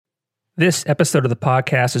This episode of the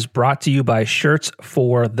podcast is brought to you by Shirts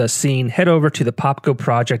for the Scene. Head over to the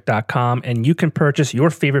popkoproject.com and you can purchase your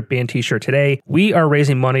favorite band t-shirt today. We are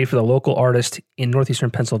raising money for the local artist in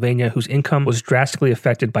northeastern Pennsylvania whose income was drastically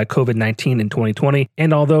affected by COVID-19 in 2020.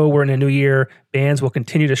 And although we're in a new year, bands will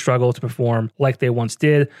continue to struggle to perform like they once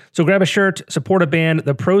did. So grab a shirt, support a band.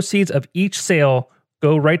 The proceeds of each sale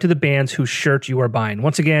go right to the bands whose shirt you are buying.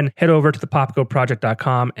 Once again, head over to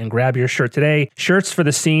thepopkoproject.com and grab your shirt today. Shirts for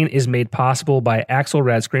the Scene is made possible by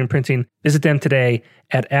Axelrad Screen Printing. Visit them today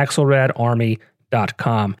at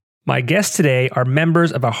axelradarmy.com. My guests today are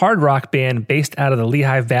members of a hard rock band based out of the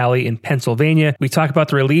Lehigh Valley in Pennsylvania. We talk about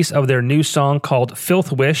the release of their new song called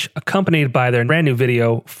Filth Wish, accompanied by their brand new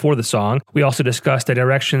video for the song. We also discuss the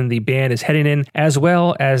direction the band is heading in, as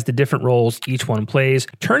well as the different roles each one plays.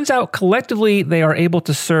 Turns out collectively they are able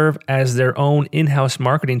to serve as their own in-house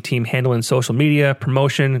marketing team handling social media,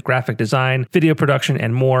 promotion, graphic design, video production,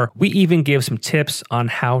 and more. We even give some tips on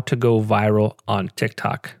how to go viral on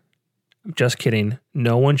TikTok. I'm just kidding.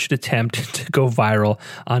 No one should attempt to go viral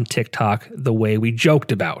on TikTok the way we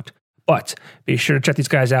joked about. But be sure to check these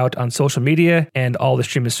guys out on social media and all the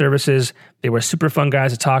streaming services. They were super fun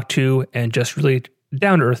guys to talk to and just really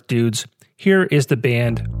down-to-earth dudes. Here is the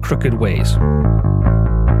band Crooked Ways.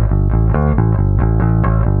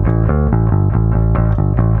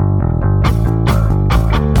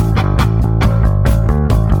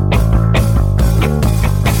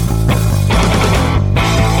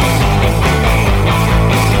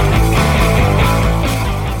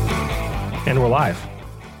 And we're live.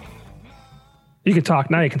 You can talk.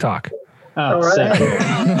 Now you can talk. Oh, right.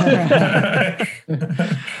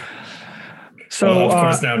 So, well, of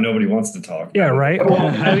course, now nobody wants to talk. Yeah, right. Well,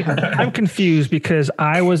 I'm confused because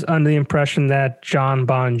I was under the impression that John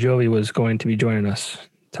Bon Jovi was going to be joining us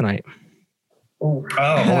tonight. Oh,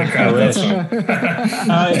 holy crap. That's funny.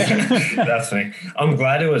 That's funny. I'm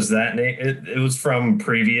glad it was that name. It was from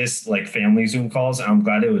previous family Zoom calls. I'm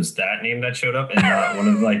glad it was that name that showed up and not one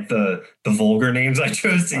of the vulgar names I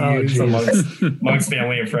chose to use amongst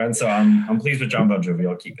family and friends. So I'm pleased with John Bon Jovi.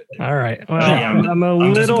 I'll keep it. All right. Well, yeah,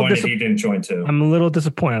 I'm disappointed he didn't join too. I'm a little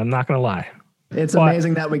disappointed. I'm not going to lie. It's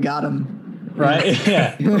amazing that we got him. Right?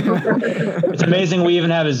 Yeah. It's amazing we even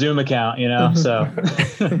have a Zoom account, so.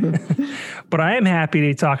 But I am happy to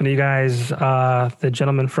be talking to you guys, the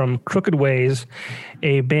gentleman from Crooked Ways,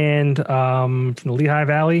 a band from the Lehigh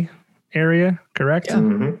Valley area, correct? Yeah.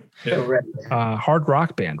 Mm-hmm. Yeah. Hard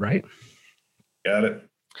rock band, right? Got it.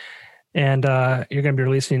 And you're going to be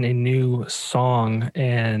releasing a new song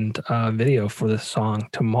and video for this song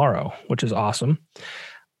tomorrow, which is awesome.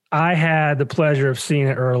 I had the pleasure of seeing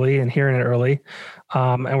it early and hearing it early,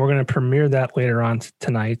 and we're going to premiere that later on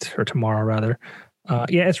tonight, or tomorrow rather.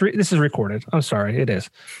 This is recorded. I'm sorry, it is.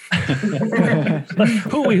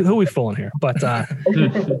 who we fooling here? But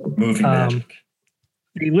movie magic.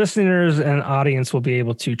 The listeners and audience will be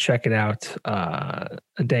able to check it out a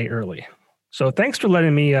day early. So thanks for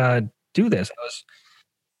letting me do this. I was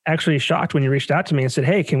actually shocked when you reached out to me and said,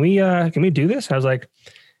 "Hey, can we do this?" I was like,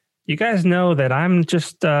 "You guys know that I'm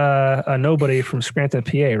just a nobody from Scranton,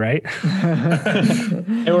 PA, right?"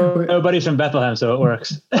 Hey, we're nobodies from Bethlehem, so it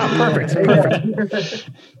works. Perfect.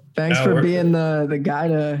 Thanks for being the guy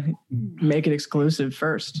to make it exclusive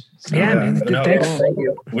first. So, man. Thanks. Thank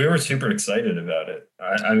you. We were super excited about it.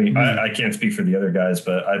 I can't speak for the other guys,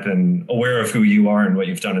 but I've been aware of who you are and what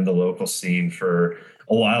you've done in the local scene for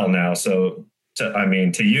a while now. So,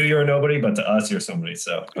 to you, you're a nobody, but to us, you're somebody.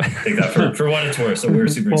 So take that for what it's worth. So we're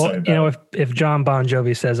super excited about it. If John Bon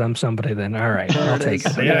Jovi says I'm somebody, then all right, I'll take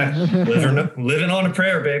it. Yeah, living on a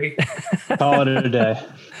prayer, baby. Call it a day.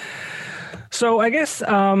 So I guess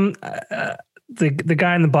the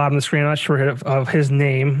guy in the bottom of the screen, I'm not sure of his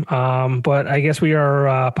name, but I guess we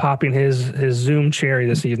are popping his Zoom cherry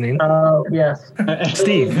this evening. Oh, yes.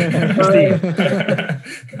 Steve. This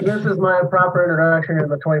is my proper introduction in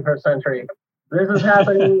the 21st century. This is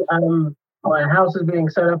happening. My house is being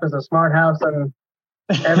set up as a smart house, and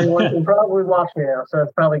everyone can probably watch me now, so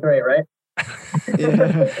it's probably great, right?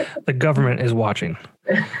 The government is watching.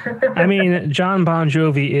 I mean, John Bon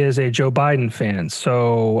Jovi is a Joe Biden fan,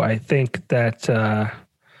 so I think that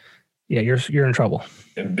you're in trouble.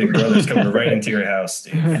 And Big Brother's coming right into your house,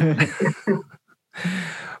 Steve.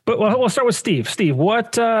 But we'll start with Steve. Steve,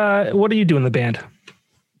 what do you do in the band?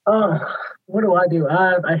 What do I do?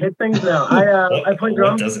 I hit things now. I play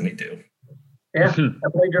drums. What doesn't he do? Yeah, I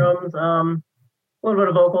play drums. A little bit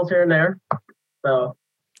of vocals here and there. So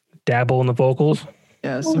dabble in the vocals.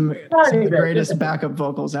 Yeah, some of the greatest backup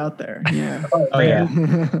vocals out there. Yeah. Oh yeah.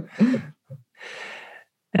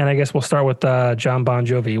 And I guess we'll start with John Bon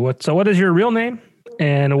Jovi. What is your real name?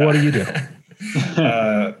 And what do you do?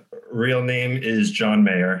 Real name is John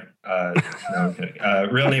Mayer. No, I'm kidding.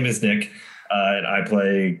 Real name is Nick, and I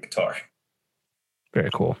play guitar. Very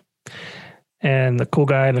cool. And the cool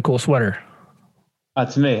guy in the cool sweater.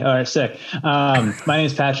 That's me. All right, sick. My name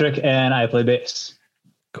is Patrick, and I play bass.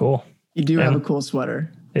 Cool. You do have a cool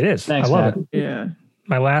sweater. It is. Thanks, I love man. it. Yeah.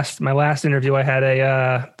 My last interview, I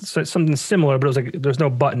had something similar, but it was like there's no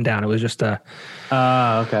button down. It was just a.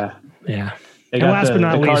 Okay. Yeah. They And got last the, but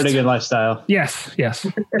not the least, cardigan lifestyle. Yes.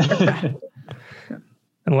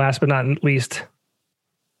 And last but not least,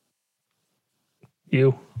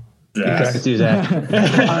 you. Zach. It's you,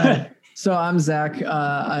 Zach. So I'm Zach.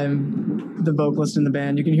 I'm the vocalist in the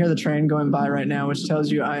band. You can hear the train going by right now, which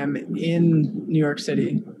tells you I am in New York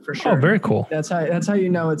City for sure. Oh, very cool. That's how you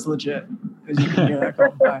know it's legit, because you can hear that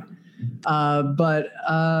going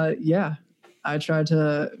by. Yeah, I try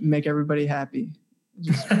to make everybody happy.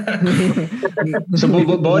 So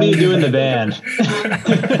what do you do in the band?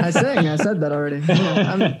 I sing. I said that already.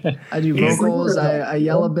 Yeah, I do vocals. I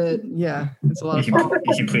yell a bit. Yeah, it's a lot of fun.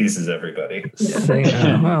 He pleases everybody. Sing,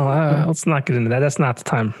 let's not get into that. That's not the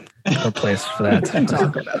time or place for that.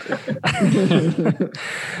 Talk about it.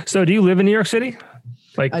 So do you live in New York City?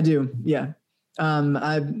 Like I do. Yeah.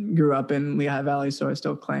 I grew up in Lehigh Valley, so I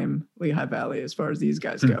still claim Lehigh Valley as far as these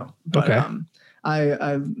guys go. But Okay.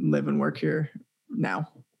 I live and work here now.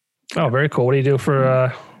 Oh, very cool. What do you do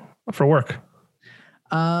for work?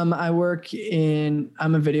 I'm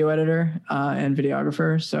a video editor and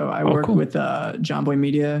videographer. So I work cool. with John Boy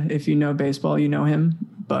Media. If you know baseball, you know him.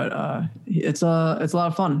 But it's a lot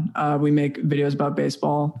of fun. We make videos about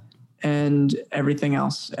baseball and everything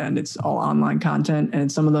else, and it's all online content. And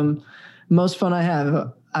it's some of the most fun I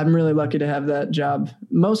have. I'm really lucky to have that job.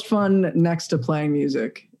 Most fun next to playing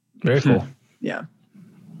music. Very cool. Yeah.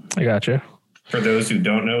 I got you. For those who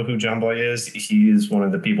don't know who John Boy is, he is one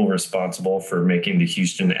of the people responsible for making the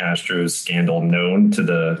Houston Astros scandal known to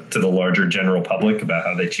the larger general public about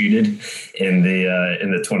how they cheated in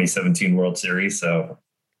the 2017 World Series. So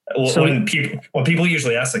when people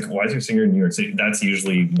usually ask, like, why is your singer in New York City? That's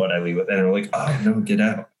usually what I leave with. And they're like, oh, no, get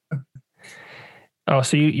out. Oh,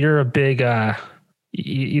 so you're a big,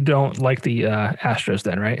 you don't like the Astros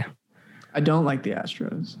then, right? I don't like the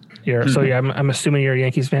Astros. I'm assuming you're a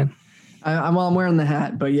Yankees fan. I'm wearing the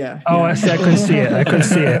hat, but yeah. Oh, yeah. I couldn't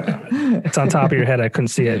see it. It's on top of your head. I couldn't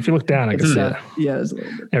see it. If you look down, I can see it. Yeah, it's a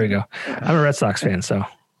little bit. There we go. I'm a Red Sox fan, so.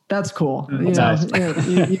 That's cool. Nice.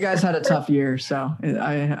 You guys had a tough year, so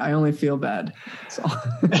I only feel bad. So.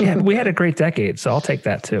 Yeah, we had a great decade, so I'll take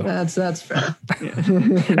that too. That's fair.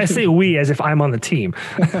 Yeah. I say we as if I'm on the team.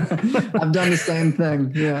 I've done the same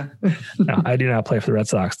thing. Yeah. No, I do not play for the Red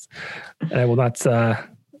Sox, and I will not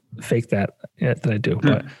fake that I do.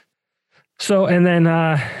 But so, and then,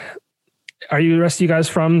 are the rest of you guys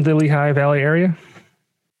from the Lehigh Valley area?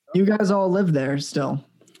 You guys all live there still.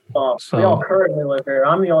 We all currently live here.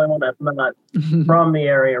 I'm the only one that's not from the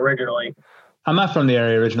area originally. I'm not from the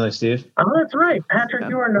area originally, Steve. Oh, that's right. Patrick,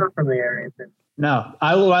 you are not from the area. No,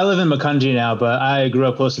 I live in Macungie now, but I grew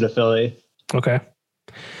up closer to Philly. Okay.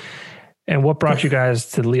 And what brought you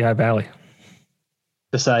guys to the Lehigh Valley?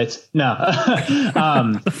 The sites. No.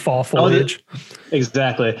 The fall foliage.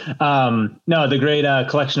 Exactly. No, the great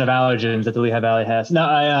collection of allergens that the Lehigh Valley has. No,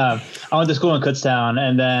 I went to school in Kutztown,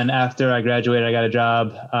 and then after I graduated, I got a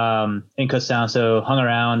job in Kutztown, so hung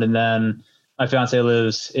around, and then my fiance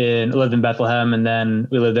lived in Bethlehem, and then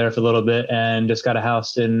we lived there for a little bit and just got a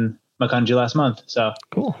house in Macungie last month. So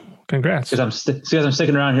cool. Congrats. Because I'm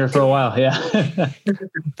sticking around here for a while. Yeah.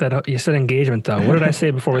 That you said engagement though. What did I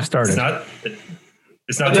say before we started?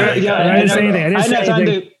 It's not. I didn't say anything. I didn't say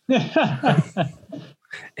anything.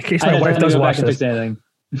 In case my wife does watch this.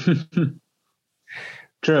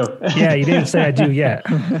 True. Yeah, you didn't say I do yet.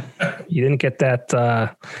 You didn't get that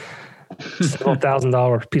several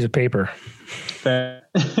 $1,000 piece of paper. Fair.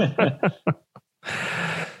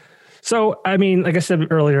 So, I mean, like I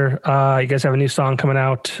said earlier, you guys have a new song coming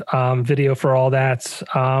out, video for all that.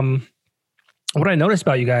 What I noticed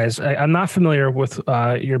about you guys, I'm not familiar with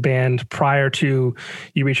your band prior to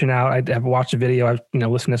you reaching out. I have watched a video. I've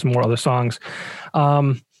listened to some more other songs.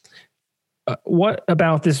 What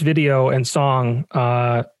about this video and song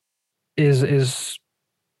is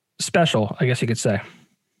special, I guess you could say?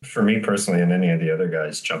 For me personally, and any of the other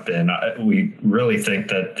guys jump in, we really think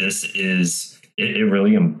that this is, it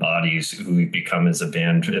really embodies who we've become as a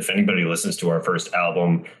band. If anybody listens to our first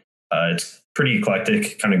album, it's pretty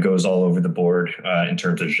eclectic, kind of goes all over the board in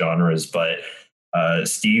terms of genres. But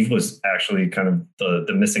Steve was actually kind of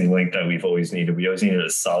the missing link that we've always needed. We always needed a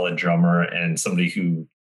solid drummer and somebody who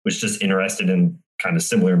was just interested in kind of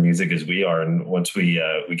similar music as we are. And once we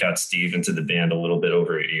got Steve into the band a little bit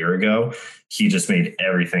over a year ago, he just made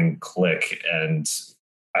everything click. And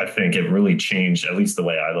I think it really changed at least the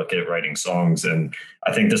way I look at writing songs. And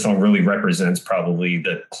I think this song really represents probably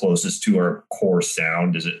the closest to our core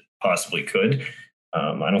sound as it possibly could.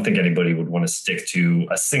 I don't think anybody would want to stick to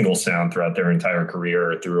a single sound throughout their entire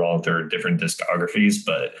career or through all of their different discographies,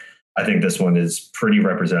 but I think this one is pretty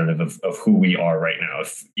representative of who we are right now.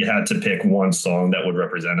 If you had to pick one song that would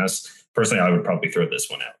represent us, personally, I would probably throw this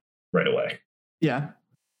one out right away. Yeah.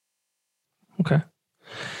 Okay.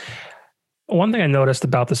 One thing I noticed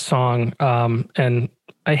about the song, and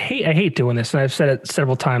I hate doing this, and I've said it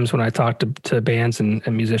several times when I talk to bands and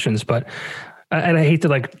musicians, but and I hate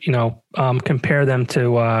to compare them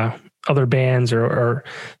to other bands or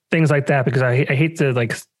things like that, because I hate to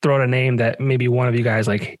like throw out a name that maybe one of you guys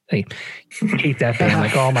like, hey, hate that band.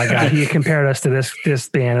 Like, oh my God, he compared us to this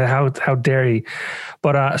band. How dare he?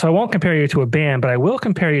 But so I won't compare you to a band, but I will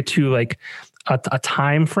compare you to like a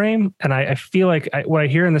time frame. And I feel like what I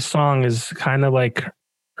hear in this song is kind of like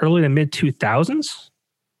early to mid 2000s.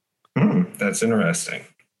 That's interesting.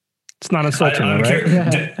 It's not insulting,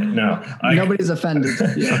 right? No. Nobody's offended.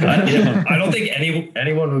 I don't think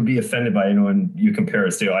anyone would be offended by anyone you compare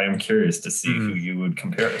us to. I am curious to see who you would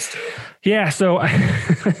compare us to. Yeah, so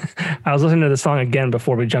I was listening to the song again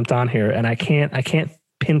before we jumped on here, and I can't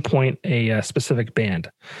pinpoint a specific band,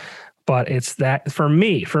 but it's that for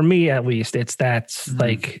me at least, it's that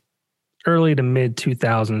like early to mid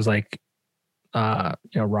 2000s, like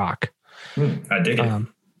rock. I dig it.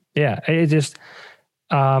 Yeah, it just.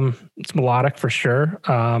 It's melodic for sure.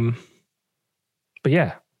 But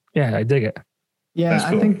yeah, I dig it. Yeah,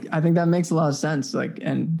 cool. I think that makes a lot of sense. Like,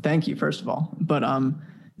 and thank you, first of all. But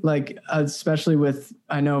like especially with,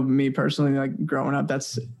 I know me personally, like growing up,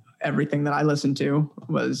 that's everything that I listened to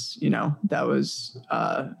was, that was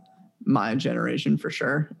my generation for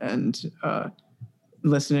sure. And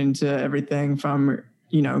listening to everything from,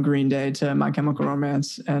 Green Day to My Chemical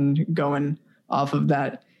Romance and going off of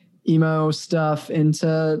that emo stuff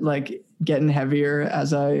into like getting heavier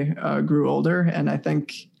as I grew older. And I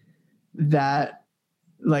think that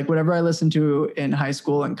like whatever I listened to in high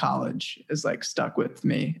school and college is like stuck with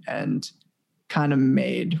me and kind of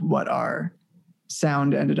made what our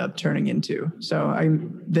sound ended up turning into. So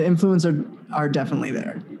the influence are definitely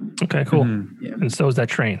there. Okay, cool. Yeah. And so is that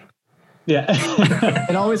train. Yeah.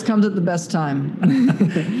 It always comes at the best time.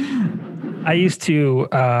 I used to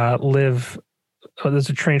live. There's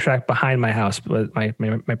a train track behind my house, but my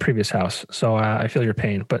previous house. So I feel your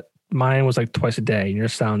pain, but mine was like twice a day. And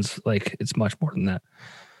yours sounds like it's much more than that.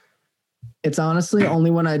 It's honestly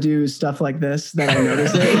only when I do stuff like this that I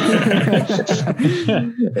notice it.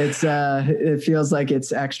 It feels like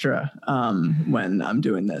it's extra when I'm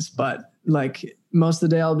doing this, but like most of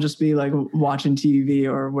the day I'll just be like watching TV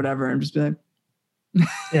or whatever and just be like,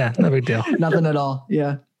 yeah, no big deal. Nothing at all.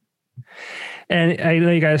 Yeah. And I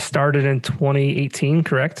know you guys started in 2018,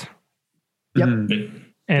 correct? Yep.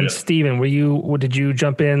 And Steven, did you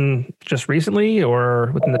jump in just recently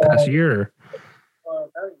or within the past year? About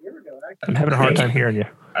a year ago, actually. I'm having a hard time hearing you.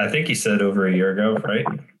 I think he said over a year ago, right?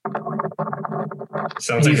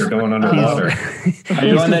 Sounds like you're going underwater. Are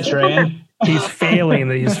you on that train? He's failing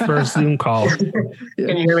these first Zoom calls. Can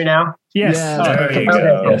you hear me now? Yes. Yeah, there you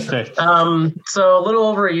go. Yes. So a little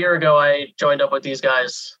over a year ago, I joined up with these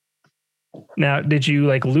guys. Now, did you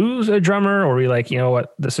like lose a drummer, or were you like, you know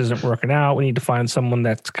what, this isn't working out? We need to find someone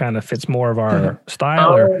that kind of fits more of our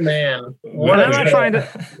style. Oh man,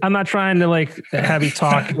 I'm not trying to like have you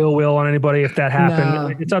talk ill will on anybody if that happened.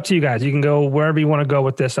 No. It's up to you guys. You can go wherever you want to go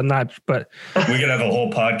with this. I'm not, but we could have a whole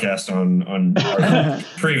podcast on our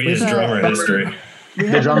previous drummer history.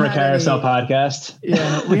 The Drummer Carousel podcast.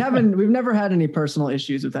 Yeah, we've never had any personal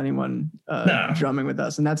issues with anyone drumming with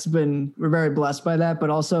us. And we're very blessed by that. But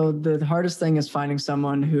also the hardest thing is finding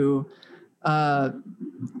someone who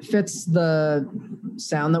fits the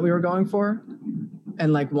sound that we were going for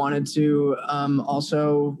and like wanted to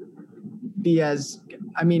also be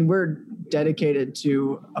we're dedicated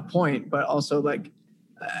to a point, but also like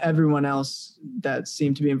everyone else that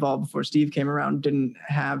seemed to be involved before Steve came around didn't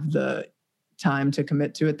have the time to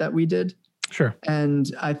commit to it that we did. Sure.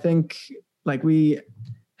 And I think like we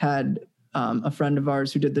had a friend of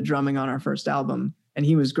ours who did the drumming on our first album, and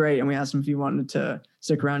he was great. And we asked him if he wanted to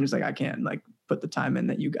stick around. He's like, I can't like put the time in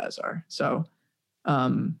that you guys are. So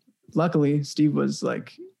luckily Steve was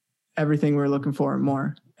like everything we were looking for and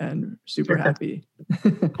more, and super happy.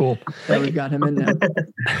 Cool. that we got him in now.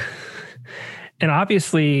 And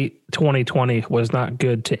obviously 2020 was not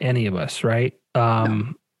good to any of us, right?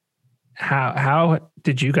 No. how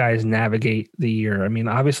did you guys navigate the year? I mean,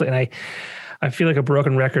 obviously, and I feel like a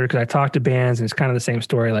broken record because I talk to bands and it's kind of the same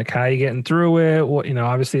story. Like, how are you getting through it? Well,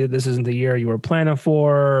 obviously this isn't the year you were planning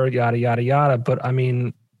for, yada, yada, yada. But I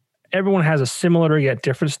mean, everyone has a similar yet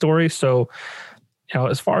different story. So,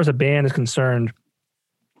 as far as a band is concerned,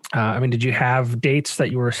 I mean, did you have dates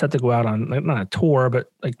that you were set to go out on, like, not a tour,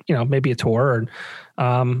 but like, maybe a tour?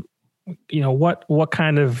 Or, what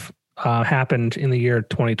kind of happened in the year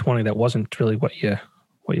 2020 that wasn't really what you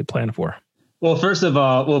planned for? Well, first of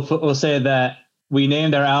all, we'll say that we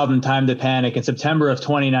named our album Time to Panic in September of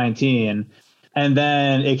 2019. And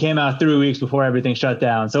then it came out 3 weeks before everything shut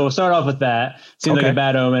down. So we'll start off with that. Seems like a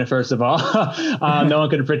bad omen, first of all. No one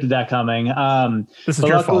could have predicted that coming. This is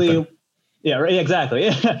your fault, then. Yeah, right, exactly.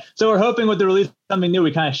 So we're hoping with the release of something new,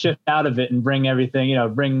 we kind of shift out of it and bring everything,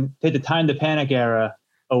 take the Time to Panic era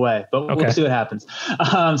away. But we'll see what happens.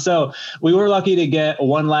 So we were lucky to get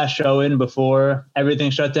one last show in before everything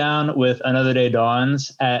shut down with Another Day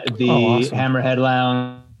Dawns at the Hammerhead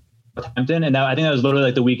Lounge in Hampton. And I think that was literally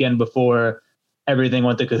like the weekend before everything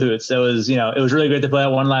went to cahoots. So it was really great to play that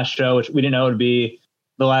one last show, which we didn't know would be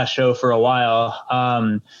the last show for a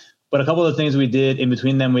while. But a couple of things we did in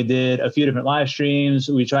between them, we did a few different live streams.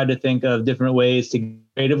 We tried to think of different ways to get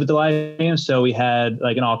creative with the live streams. So we had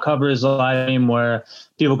like an all covers live stream where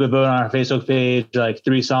people could vote on our Facebook page, like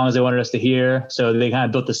 3 songs they wanted us to hear. So they kind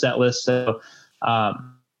of built the set list. So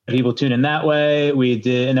people tune in that way. We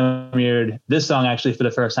did, and then we premiered this song actually for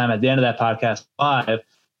the first time at the end of that podcast live.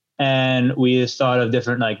 And we just thought of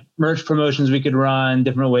different like merch promotions we could run,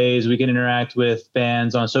 different ways we could interact with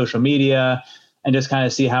bands on social media, and just kind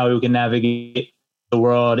of see how we can navigate the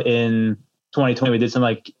world in 2020. We did some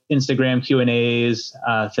like Instagram Q&As,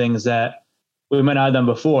 things that we might not have done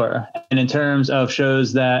before. And in terms of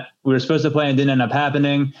shows that we were supposed to play and didn't end up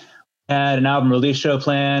happening, we had an album release show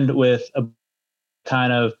planned with a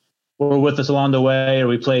kind of, were with us along the way, or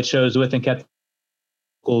we played shows with and kept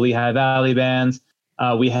cool Lehigh Valley bands.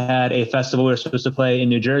 We had a festival we were supposed to play in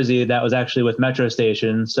New Jersey that was actually with Metro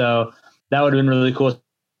Station. So that would have been really cool.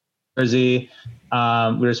 Jersey. We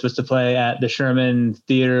were supposed to play at the Sherman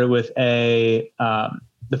Theater with the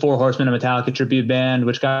Four Horsemen, a Metallica tribute band,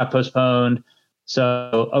 which got postponed.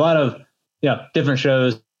 So a lot of different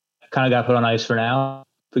shows kind of got put on ice for now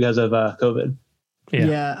because of COVID.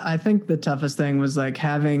 Yeah, I think the toughest thing was like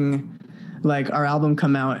having like our album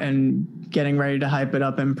come out and getting ready to hype it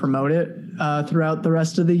up and promote it throughout the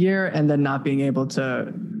rest of the year, and then not being able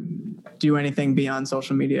to do anything beyond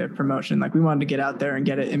social media promotion. Like, we wanted to get out there and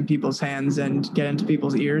get it in people's hands and get into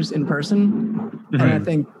people's ears in person. Mm-hmm. And I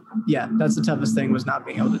think, that's the toughest thing, was not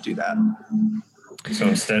being able to do that. So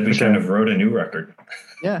instead we kind of wrote a new record.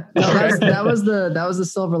 Yeah, no, that was the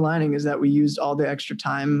silver lining, is that we used all the extra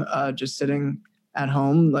time just sitting at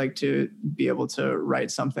home, like, to be able to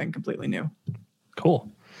write something completely new.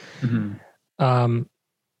 Cool. Mm-hmm.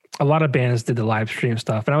 A lot of bands did the live stream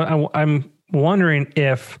stuff, and I'm wondering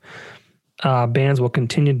if bands will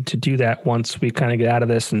continue to do that once we kind of get out of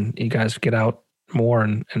this and you guys get out more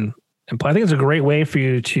and play. I think it's a great way for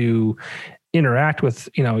you to interact with,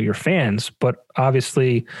 your fans, but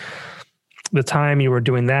obviously the time you were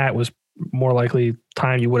doing that was more likely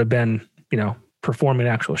time you would have been, performing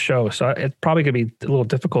an actual show. So it probably could be a little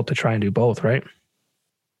difficult to try and do both, right?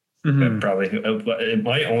 Mm-hmm. It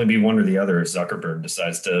might only be one or the other if Zuckerberg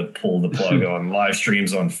decides to pull the plug on live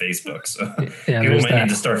streams on Facebook. So people might need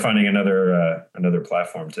to start finding another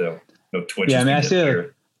platform too. Twitch. Yeah, I mean, I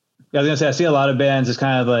see a lot of bands just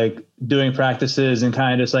kind of like doing practices and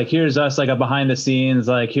kind of just like, here's us, like a behind the scenes,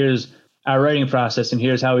 like here's our writing process and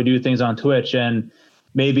here's how we do things on Twitch. And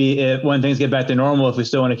maybe when things get back to normal, if we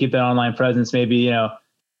still want to keep that online presence, maybe,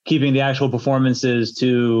 keeping the actual performances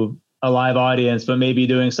to a live audience, but maybe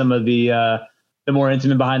doing some of the more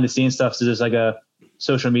intimate behind the scenes stuff to just like a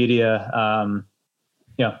social media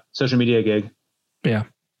gig. Yeah.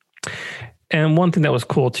 And one thing that was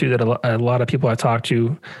cool too, that a lot of people I talked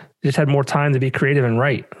to just had more time to be creative and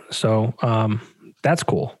write. So that's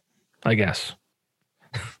cool, I guess.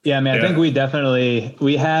 Yeah. I mean, I think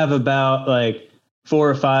we have about like 4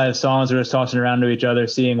 or 5 songs we're just tossing around to each other,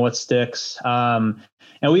 seeing what sticks.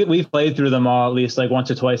 And we've played through them all at least like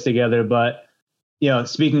once or twice together. But,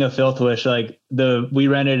 speaking of Filth Wish, like we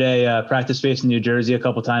rented a practice space in New Jersey a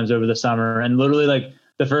couple times over the summer. And literally like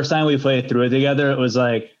the first time we played through it together, it was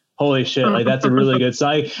like, holy shit, like that's a really good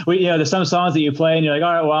song. There's some songs that you play and you're like,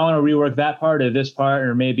 all right, well, I want to rework that part or this part,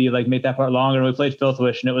 or maybe like make that part longer. And we played Filth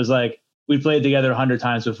Wish and it was like, we played together 100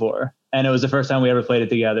 times before. And it was the first time we ever played it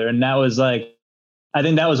together. And that was like, I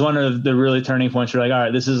think that was one of the really turning points. You're like, all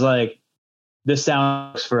right, this is like, this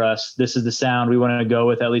sound works for us. This is the sound we want to go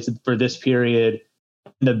with, at least for this period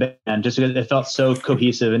in the band, just because it felt so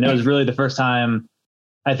cohesive. And it was really the first time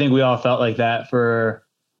I think we all felt like that for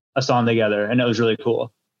a song together. And it was really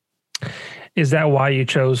cool. Is that why you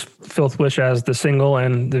chose Filth Wish as the single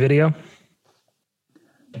and the video?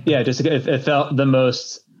 Yeah, just it felt the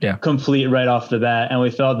most complete right off the bat. And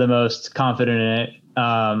we felt the most confident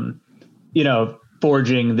in it,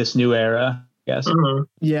 forging this new era, I guess. Mm-hmm.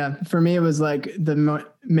 Yeah, for me, it was like the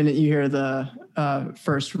minute you hear the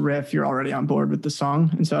first riff, you're already on board with the song.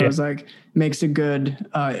 And so I was like, makes a good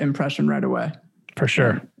impression right away. For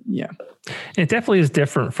sure. Yeah. It definitely is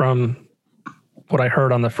different from what I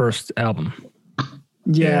heard on the first album.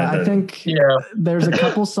 Yeah, I think there's a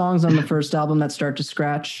couple songs on the first album that start to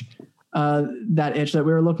scratch that itch that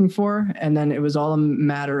we were looking for. And then it was all a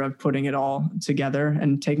matter of putting it all together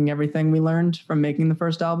and taking everything we learned from making the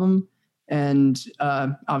first album and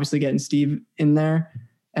obviously getting Steve in there.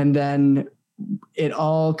 And then it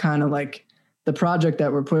all kind of like the project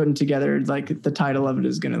that we're putting together, like the title of it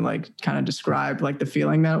is going to like kind of describe like the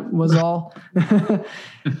feeling that was all that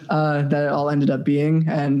it all ended up being.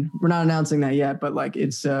 And we're not announcing that yet, but like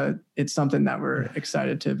it's something that we're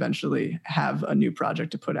excited to eventually have a new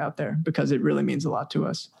project to put out there because it really means a lot to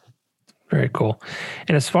us. Very cool.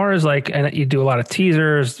 And as far as like, and you do a lot of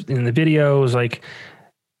teasers in the videos, like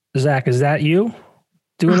Zach, is that you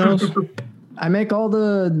doing those? I make all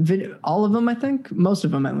of them, I think, most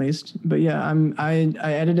of them at least. But yeah, I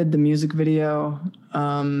edited the music video.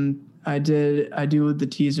 I do the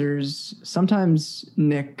teasers. Sometimes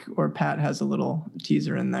Nick or Pat has a little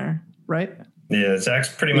teaser in there, right? Yeah,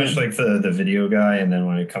 Zach's pretty much like the video guy. And then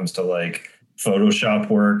when it comes to like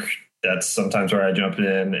Photoshop work, that's sometimes where I jump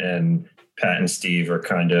in, and Pat and Steve are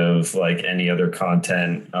kind of like any other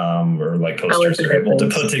content or like posters they're able to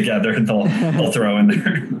put together, they'll throw in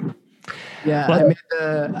there. Yeah,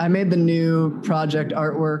 I made the new project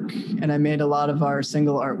artwork, and I made a lot of our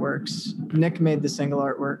single artworks. Nick made the single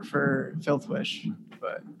artwork for Filth Wish,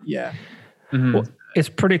 but yeah. Mm-hmm. Well, it's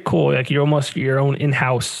pretty cool. Like you're almost your own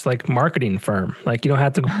in-house like marketing firm. Like you don't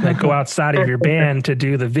have to like go outside of your band to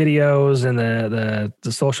do the videos and the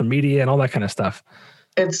social media and all that kind of stuff.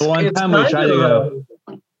 It's kind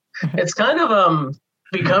of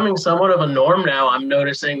becoming somewhat of a norm now. I'm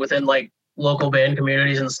noticing within like local band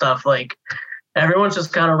communities and stuff, like everyone's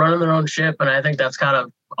just kind of running their own ship, and I think that's kind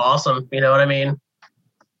of awesome. You know what I mean?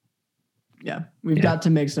 Yeah, we've got to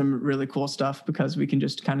make some really cool stuff because we can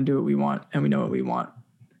just kind of do what we want and we know what we want.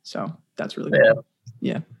 So that's really cool.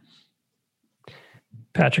 Yeah.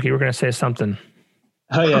 Patrick, you were going to say something.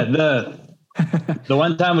 Oh yeah. The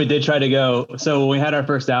one time we did try to go, so when we had our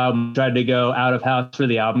first album, we tried to go out of house for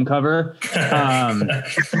the album cover.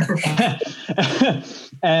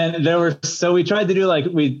 And we tried to do like,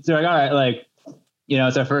 all right, like,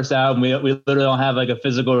 it's our first album. We literally don't have like a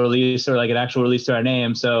physical release or like an actual release to our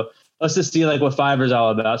name. So let's just see like what Fiverr's all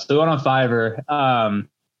about. So we went on Fiverr and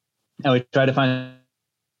we tried to find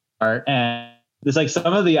art, and there's like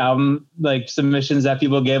some of the album like submissions that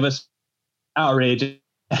people gave us outrageous.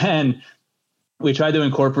 And we tried to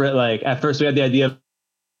incorporate, like, at first we had the idea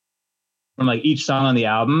from like each song on the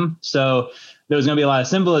album. So there was going to be a lot of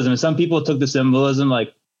symbolism. And some people took the symbolism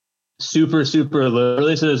like super, super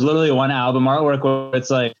literally. So there's literally one album artwork where it's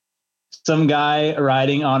like some guy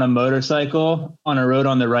riding on a motorcycle on a road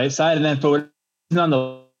on the right side. And then for on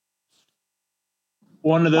the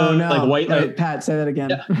one of those like white. Wait, Pat, say that again.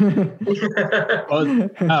 Yeah.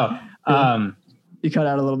 You cut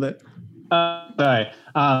out a little bit. Sorry.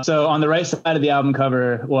 So on the right side of the album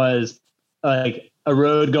cover was like a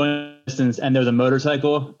road going distance, and there was a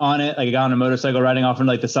motorcycle on it, like a guy on a motorcycle riding off in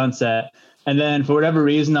like the sunset. And then for whatever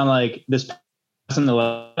reason, on like this on the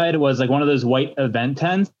left side was like one of those white event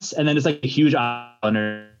tents, and then it's like a huge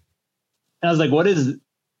islander. And I was like, what does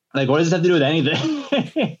this have to do with anything?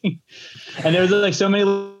 And there was like so many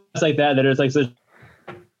like that it was like such.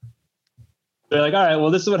 They're like, all right,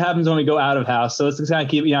 well, this is what happens when we go out of house. So let's just kind of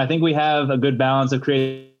keep, I think we have a good balance of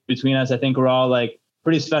creativity between us. I think we're all like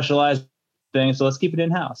pretty specialized things. So let's keep it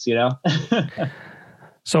in house,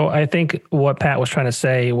 So I think what Pat was trying to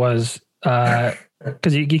say was,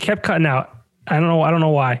 because you kept cutting out. I don't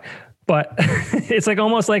know why, but it's like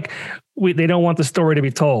almost like they don't want the story to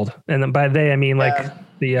be told. And then by they, I mean like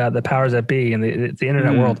the powers that be and the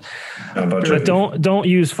internet world. But don't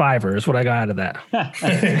use Fiverr is what I got out of that.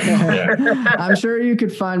 I'm sure you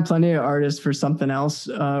could find plenty of artists for something else,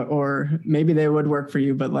 or maybe they would work for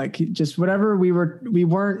you. But like just whatever, we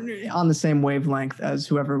weren't on the same wavelength as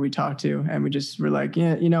whoever we talked to, and we just were like,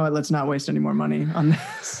 yeah, you know what? Let's not waste any more money on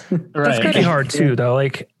this. Right. That's gonna be hard too, though.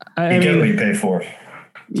 Like we pay for.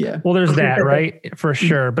 Yeah. Well, there's that, right? For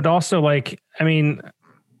sure. But also, like, I mean,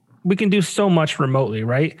 we can do so much remotely,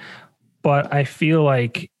 right? But I feel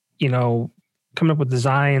like, you know, coming up with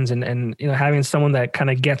designs and you know, having someone that kind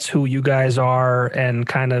of gets who you guys are and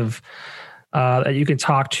kind of that you can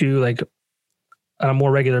talk to like on a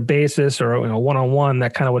more regular basis or, you know, one-on-one,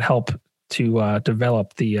 that kind of would help to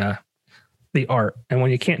develop the art. And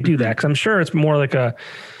when you can't do that, because I'm sure it's more like a,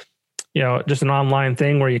 you know, just an online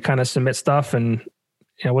thing where you kind of submit stuff. And,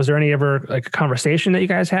 you know, was there any ever like a conversation that you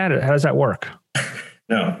guys had? How does that work?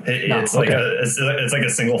 No, it's like it's like a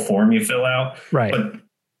single form you fill out, right? But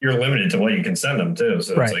you're limited to what you can send them too.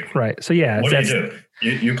 So it's like, right. So yeah, what do you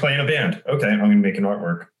do? You play in a band. Okay, I'm going to make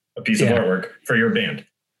a piece of artwork for your band.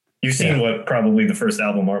 You've seen what probably the first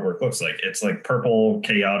album artwork looks like. It's like purple,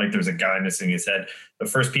 chaotic. There's a guy missing his head. The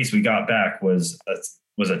first piece we got back was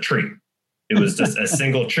a tree. It was just a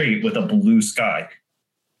single tree with a blue sky.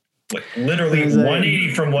 Like literally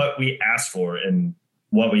 180 from what we asked for and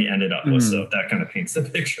what we ended up with. So that kind of paints the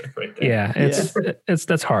picture right there. Yeah,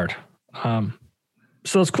 that's hard.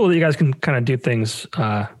 So it's cool that you guys can kind of do things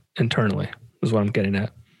internally is what I'm getting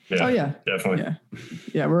at. Yeah, oh yeah, definitely.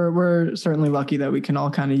 Yeah, we're certainly lucky that we can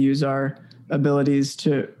all kind of use our abilities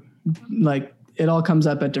to, like, it all comes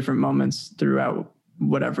up at different moments throughout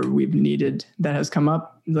whatever we've needed that has come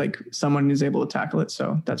up. Like someone is able to tackle it.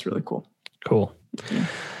 So that's really cool. Cool. Yeah.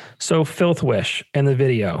 So Filth Wish and the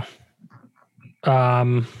video,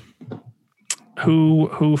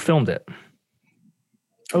 who filmed it?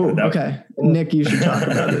 Oh, okay. Nick, you should talk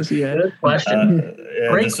about this. Yeah. Good question.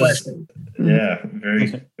 Great question.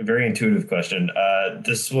 Very, very intuitive question.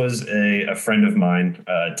 This was a friend of mine,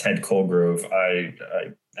 Ted Colgrove. I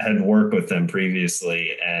had worked with them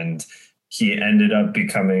previously, and he ended up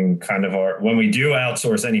becoming kind of when we do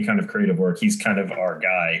outsource any kind of creative work, he's kind of our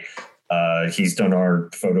guy. He's done our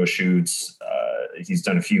photo shoots. He's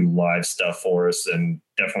done a few live stuff for us, and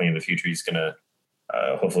definitely in the future, he's going to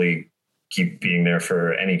hopefully keep being there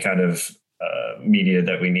for any kind of media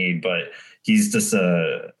that we need. But he's just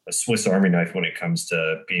a Swiss Army knife when it comes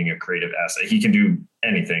to being a creative asset. He can do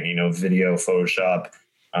anything, you know, video, Photoshop.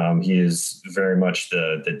 He is very much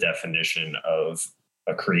the definition of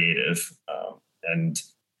a creative. And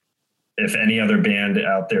if any other band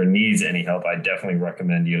out there needs any help, I definitely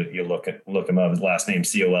recommend you look him up. His last name,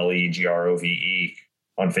 ColeGrove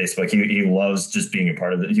on Facebook. He loves just being a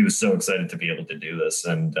part of it. He was so excited to be able to do this,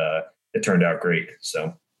 and it turned out great.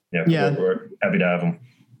 So we're happy to have him.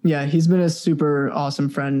 Yeah, he's been a super awesome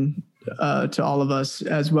friend to all of us,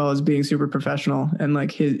 as well as being super professional. And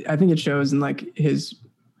like I think it shows, and like his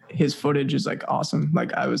footage is like awesome.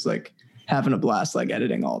 Like I was like having a blast, like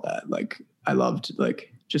editing all that. Like I loved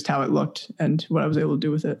like just how it looked and what I was able to do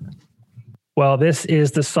with it. Well, this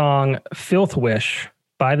is the song Filth Wish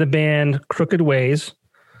by the band Crooked Ways.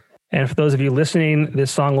 And for those of you listening, this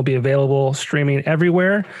song will be available streaming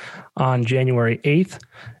everywhere on January 8th.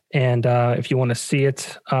 And if you want to see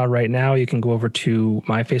it right now, you can go over to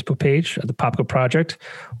my Facebook page, the Popko Project,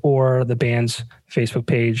 or the band's Facebook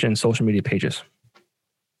page and social media pages.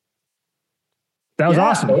 That was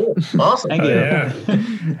awesome. Awesome. Thank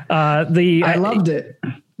you. I loved it.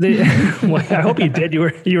 Well, I hope you did. You were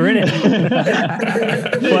in it.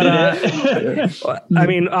 But I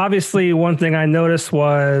mean, obviously, one thing I noticed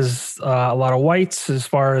was a lot of whites as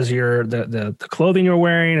far as the clothing you're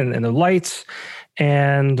wearing and the lights,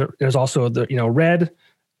 and there's also the red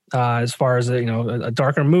as far as a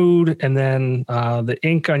darker mood, and then the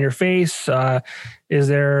ink on your face. Is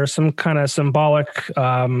there some kind of symbolic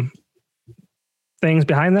things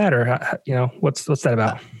behind that, or what's that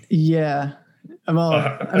about? Yeah. Well,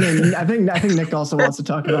 I mean, I think Nick also wants to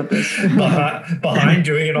talk about this. Behind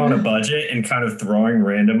doing it on a budget and kind of throwing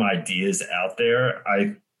random ideas out there,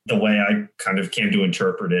 the way I kind of came to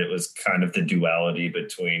interpret it was kind of the duality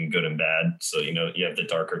between good and bad. So, you have the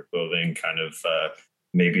darker clothing, kind of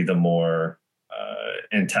maybe the more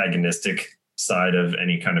antagonistic side of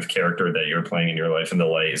any kind of character that you're playing in your life, and the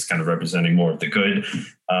light is kind of representing more of the good.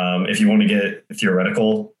 If you want to get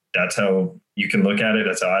theoretical, that's how you can look at it.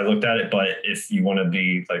 That's how I looked at it. But if you want to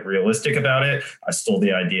be like realistic about it, I stole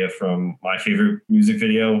the idea from my favorite music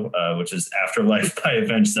video, which is Afterlife by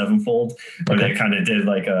Avenged Sevenfold, where they kind of did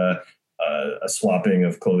like a swapping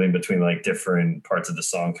of clothing between like different parts of the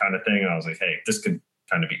song kind of thing. And I was like, hey, this could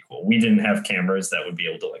kind of be cool. We didn't have cameras that would be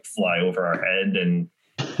able to like fly over our head and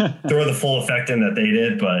throw the full effect in that they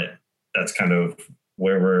did, but that's kind of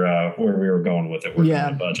where we were going with it. We're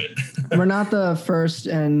on a budget. We're not the first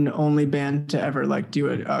and only band to ever like do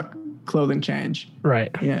a clothing change.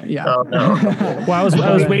 Right. Yeah. Yeah. Oh, no. Well, I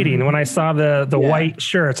was waiting when I saw the white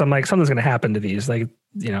shirts. I'm like, something's going to happen to these. Like,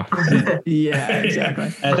 you know. Yeah,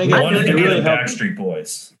 exactly. I think I wanted to be really the helped. Backstreet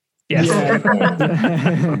Boys. Yes. Yeah.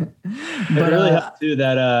 It really helped too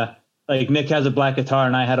that like Nick has a black guitar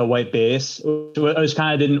and I had a white bass. It was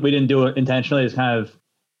kind of we didn't do it intentionally. It's kind of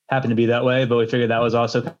happened to be that way, but we figured that was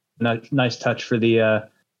also a nice touch for the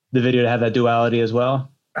video to have that duality as well.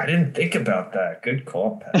 I didn't think about that. Good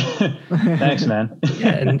call, Pat. Thanks, man.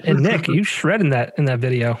 Yeah, and Nick, you shred in that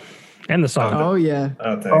video and the song. Oh yeah.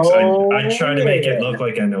 Oh, thanks. I try to make it look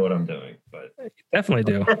like I know what I'm doing, but Definitely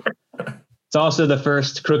do. It's also the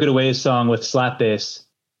first Crooked Ways song with slap bass,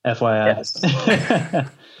 FYI. Yes.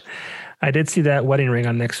 I did see that wedding ring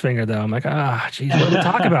on Nick's finger, though. I'm like, geez, what did we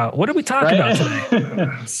talk about? What did we talk about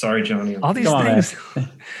today? sorry, Johnny. All these things. You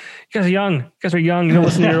guys are young. You guys are young. You don't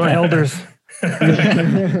listen to your elders.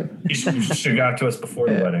 You should have got to us before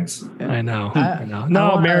the weddings. I know.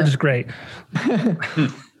 No, marriage is great.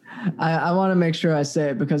 I want to make sure I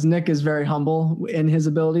say it because Nick is very humble in his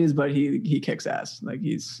abilities, but he kicks ass. Like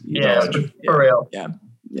he's for real. Yeah.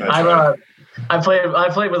 I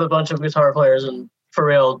played with a bunch of guitar players, and for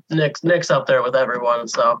real, Nick's up there with everyone.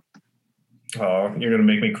 So. Oh, you're gonna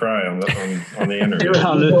make me cry on the interview.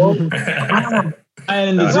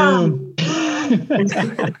 And the Zoom.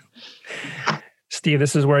 Steve,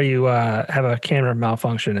 this is where you have a camera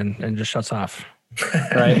malfunction and just shuts off.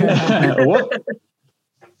 Right. What?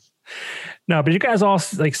 No, but you guys all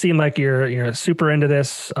like seem like you're super into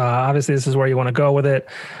this. Obviously, this is where you want to go with it.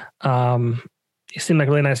 You seem like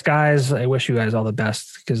really nice guys. I wish you guys all the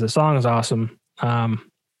best because the song is awesome. And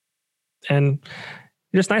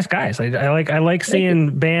you're just nice guys. I like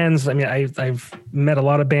seeing bands. I mean, I've met a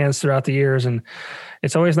lot of bands throughout the years, and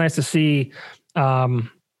it's always nice to see a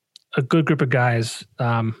good group of guys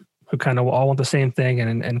who kind of all want the same thing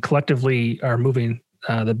and collectively are moving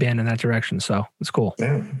the band in that direction. So it's cool.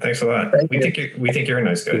 Yeah, thanks a lot. We think you're a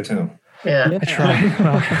nice guy too. Yeah. I try.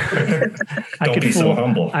 Well, Don't be so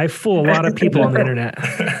humble. I fool a lot of people on the internet.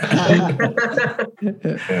 I'm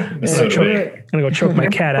gonna go choke my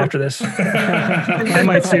cat after this. I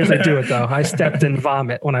might seriously do it though. I stepped in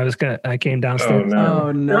vomit when I came downstairs.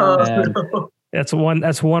 Oh no. That's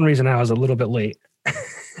one reason I was a little bit late.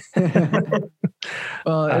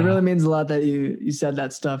 Well, it really means a lot that you said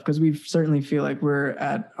that stuff because we certainly feel like we're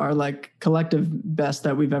at our like collective best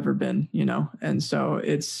that we've ever been, you know? And so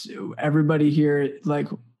it's everybody here like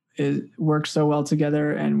works so well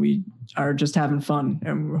together and we are just having fun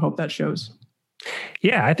and we hope that shows.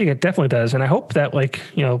 Yeah, I think it definitely does. And I hope that like,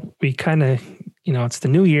 you know, we kind of, you know, it's the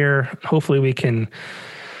new year. Hopefully we can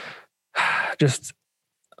just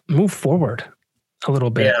move forward a little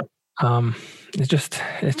bit. Yeah.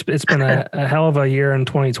 It's been a hell of a year in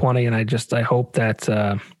 2020, and I hope that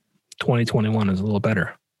 2021 is a little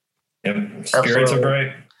better. Yep, spirits are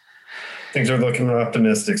bright. Things are looking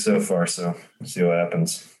optimistic so far. So we'll see what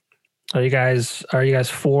happens. Are you guys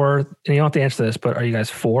for? And you don't have to answer this, but are you guys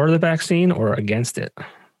for the vaccine or against it?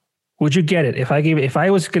 Would you get it if I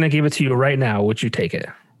was going to give it to you right now? Would you take it?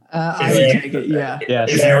 I would take it. Yeah.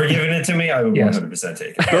 If you were giving it to me, I would 100%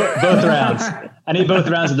 take it. Both rounds. I need both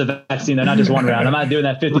rounds of the vaccine. They're not just one round. I'm not doing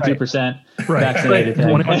that 52% vaccinated thing.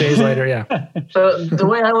 21 days later, yeah. So the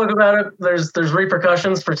way I look about it, there's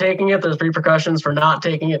repercussions for taking it. There's repercussions for not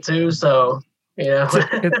taking it too. So, you know.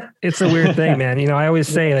 It's a weird thing, man. You know, I always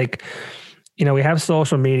say like, you know, we have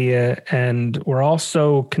social media and we're all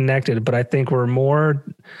so connected, but I think we're more,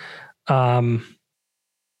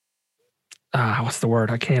 what's the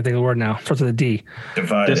word? I can't think of the word now. It starts with a D.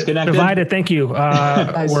 Divided. Disconnected. Divided. Thank you.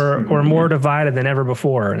 We're more divided than ever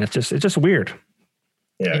before, and it's just weird.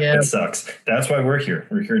 Yeah, it sucks. That's why we're here.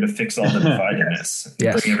 We're here to fix all the dividedness.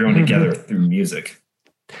 Yes. Bring everyone together through music.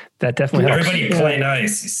 That definitely helps. Everybody play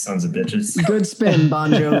nice, you sons of bitches. Good spin,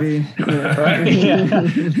 Bon Jovi.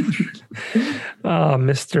 Oh,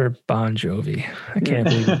 Mr. Bon Jovi. I can't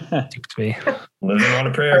believe it duped me. Living on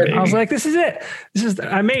a prayer, baby. I was like, this is it.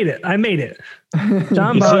 I made it.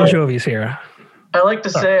 John Bon Jovi's here. I like to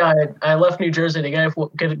say I left New Jersey to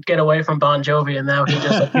get away from Bon Jovi, and now he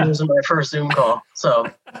was in my first Zoom call. So,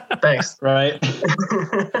 thanks. Right.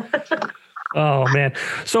 Oh man.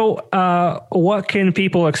 So, what can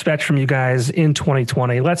people expect from you guys in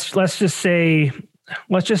 2020? Let's just say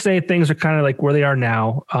things are kind of like where they are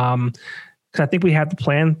now. Because I think we have to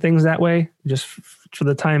plan things that way, just for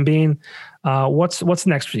the time being. What's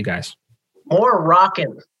next for you guys? More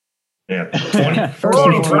rocking. Yeah,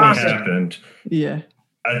 2020 happened. Yeah.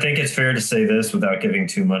 I think it's fair to say this without giving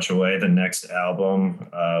too much away. The next album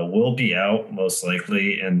will be out most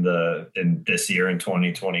likely in this year in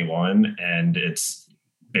 2021, and it's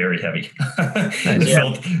very heavy.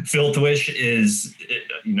 Yeah. Filth Wish is,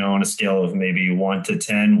 on a scale of maybe 1 to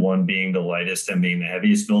 10, 1 being the lightest and being the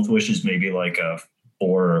heaviest. Filth Wish is maybe like a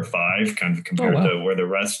 4 or 5 kind of compared to where the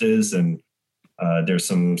rest is. And there's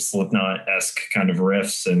some Slipknot-esque kind of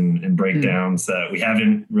riffs and breakdowns that we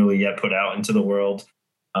haven't really yet put out into the world.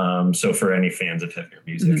 So for any fans of heavier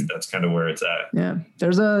music, that's kind of where it's at. Yeah.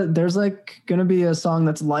 There's like going to be a song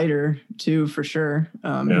that's lighter too, for sure.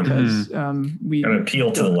 Because we kind of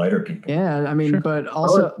appeal to the lighter people. Yeah. I mean, but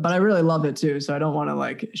I really love it too. So I don't want to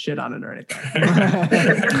like shit on it or anything,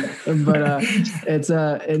 but it's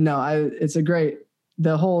a great,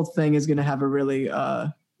 the whole thing is going to have a really,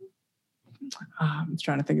 I'm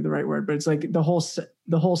trying to think of the right word, but it's like the whole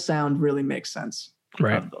sound really makes sense.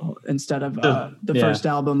 Right. Instead of the first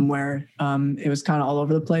album where it was kind of all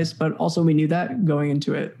over the place, but also we knew that going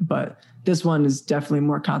into it. But this one is definitely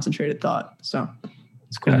more concentrated thought. So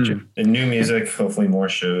it's cool. Gotcha. And new music, hopefully more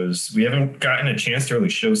shows. We haven't gotten a chance to really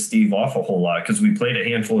show Steve off a whole lot because we played a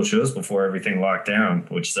handful of shows before everything locked down,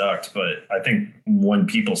 which sucked. But I think when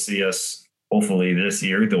people see us, hopefully this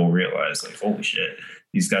year, they'll realize like, holy shit,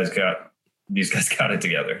 these guys got it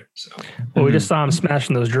together. So, well, we just saw him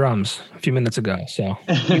smashing those drums a few minutes ago. So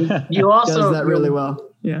you also does that really well.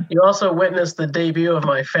 Yeah. You also witnessed the debut of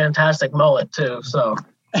my fantastic mullet too. So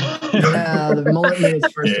yeah, the mullet made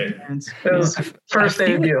its first appearance. It was first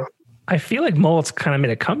debut. I feel like mullets kind of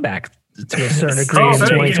made a comeback to a certain degree in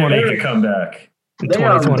They 2020. made a comeback. They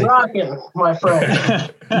are rocking, my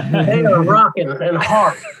friend. They are rocking and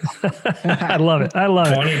hard. I love it.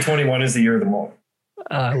 2021 is the year of the mullet.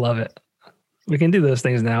 I love it. We can do those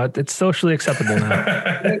things now. It's socially acceptable now.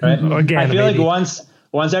 Right? Again, I feel like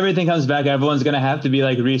once everything comes back, everyone's going to have to be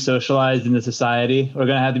like re-socialized into society. We're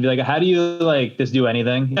going to have to be like, how do you like just do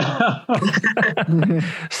anything?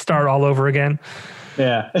 Start all over again.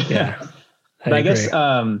 Yeah. Yeah. But I guess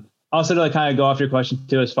also to like kind of go off your question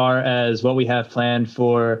too, as far as what we have planned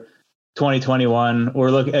for 2021,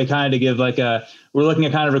 we're looking at kind of to give like we're looking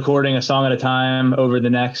at kind of recording a song at a time over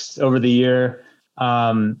the year.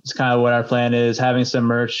 It's kind of what our plan is, having some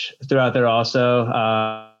merch throughout there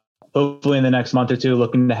also. Hopefully in the next month or two,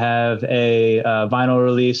 looking to have a vinyl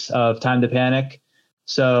release of Time to Panic.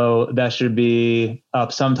 So that should be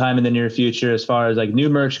up sometime in the near future as far as like new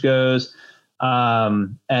merch goes.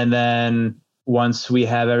 And then once we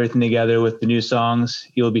have everything together with the new songs,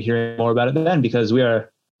 you'll be hearing more about it then, because we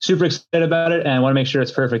are super excited about it and want to make sure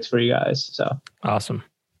it's perfect for you guys. So awesome.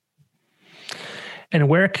 And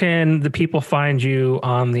where can the people find you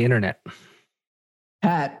on the internet?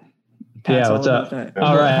 Pat's what's up?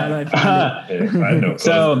 All right.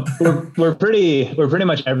 So we're pretty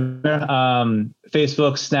much everywhere.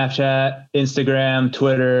 Facebook, Snapchat, Instagram,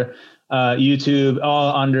 Twitter, YouTube,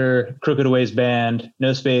 all under Crooked Ways Band.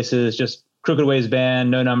 No spaces, just Crooked Ways Band,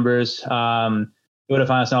 no numbers. You would have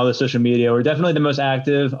find us on all the social media. We're definitely the most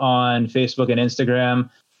active on Facebook and Instagram.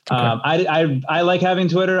 Okay. I like having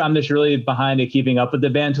Twitter. I'm just really behind at keeping up with the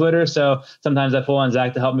band Twitter. So sometimes I pull on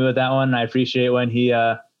Zach to help me with that one. And I appreciate when he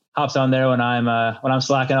hops on there when I'm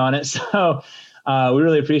slacking on it. So we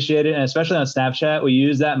really appreciate it. And especially on Snapchat, we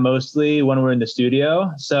use that mostly when we're in the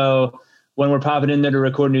studio. So when we're popping in there to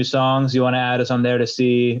record new songs, you want to add us on there to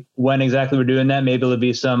see when exactly we're doing that. Maybe there'll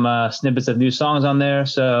be some snippets of new songs on there.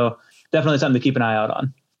 So definitely something to keep an eye out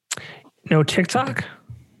on. No TikTok?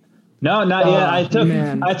 No, not yet. I took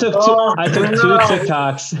two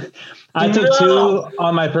TikToks. I took two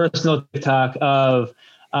on my personal TikTok of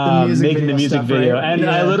making the music video. Right? And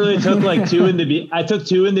I literally took like two in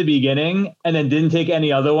the beginning and then didn't take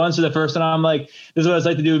any other ones. So the first one, I'm like, this is what it's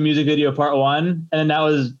like to do a music video part 1. And then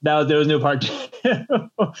there was no part 2.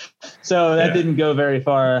 So that didn't go very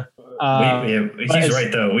far. He's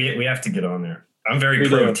right though. We have to get on there. I'm very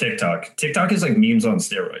pro TikTok. TikTok is like memes on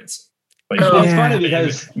steroids. Like, it's funny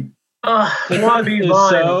because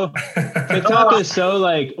TikTok is so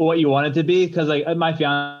like what you want it to be, because like my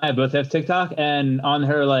fiance and I both have TikTok, and on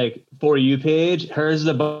her like For You page, hers is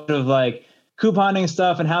a bunch of like couponing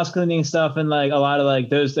stuff and house cleaning stuff and like a lot of like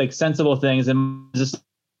those like sensible things, and just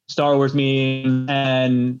Star Wars memes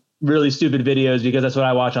and really stupid videos, because that's what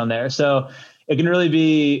I watch on there. So it can really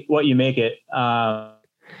be what you make it.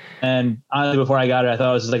 And honestly, before I got it, I thought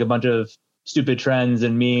it was just like a bunch of stupid trends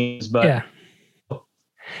and memes, but yeah.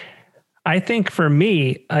 I think for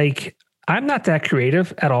me, like, I'm not that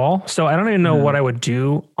creative at all. So I don't even know what I would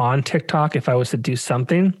do on TikTok if I was to do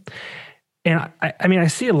something. And I mean, I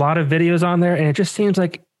see a lot of videos on there, and it just seems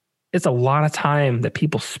like it's a lot of time that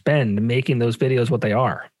people spend making those videos what they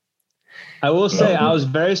are. I will say I was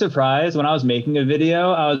very surprised when I was making a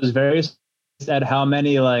video. I was very surprised at how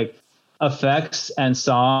many like effects and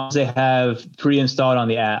songs they have pre-installed on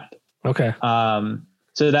the app. Okay.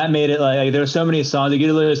 So that made it like there's so many songs. You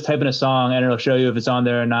can literally just type in a song and it'll show you if it's on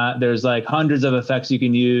there or not. There's like hundreds of effects you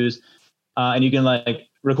can use, and you can like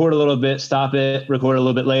record a little bit, stop it, record a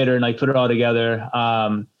little bit later, and like put it all together.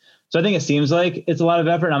 So I think it seems like it's a lot of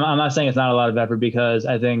effort. I'm not saying it's not a lot of effort, because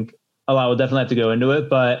I think a lot will definitely have to go into it,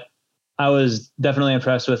 but I was definitely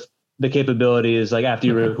impressed with the capabilities. Like after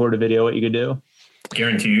you record a video, what you could do.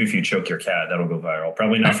 Guarantee you, if you choke your cat, that'll go viral.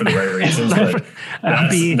 Probably not for the right reasons, but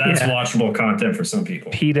that's watchable content for some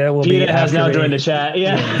people. PETA has now joined the chat.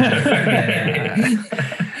 Yeah.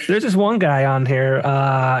 There's this one guy on here.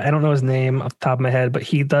 I don't know his name off the top of my head, but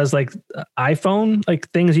he does like iPhone, like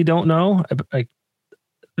things you don't know. Like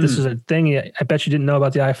this is a thing I bet you didn't know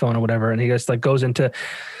about the iPhone or whatever. And he just like goes into,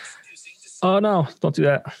 oh no, don't do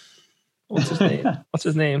that. What's his name?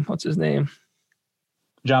 What's his name?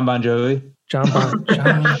 John Bon Jovi. John Bon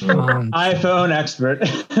iPhone expert.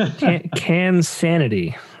 Can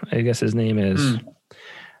Sanity, I guess his name is.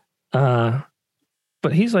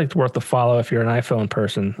 But he's like worth the follow if you're an iPhone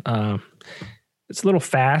person. It's a little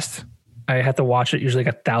fast. I have to watch it usually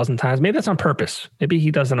like 1,000 times. Maybe that's on purpose. Maybe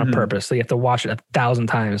he does it on purpose. So you have to watch it 1,000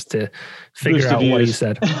 times to figure out what he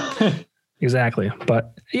said. Exactly.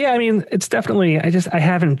 But yeah, I mean, it's definitely, I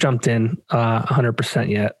haven't jumped in 100%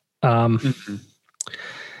 yet.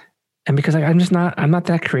 And because I'm not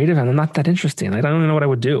that creative and I'm not that interesting. I don't even know what I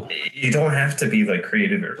would do. You don't have to be like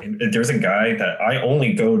creative. There's a guy that I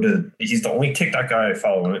only he's the only TikTok guy I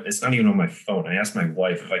follow. It's not even on my phone. I asked my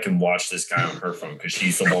wife if I can watch this guy on her phone because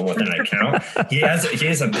she's the one with an account. He has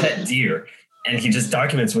a pet deer, and he just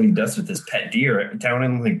documents what he does with this pet deer down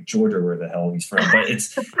in like Georgia, where the hell he's from. But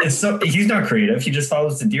it's so he's not creative. He just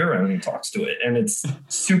follows the deer around and he talks to it, and it's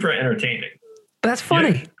super entertaining. That's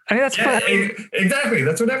funny. Yeah. I mean, that's funny. Exactly.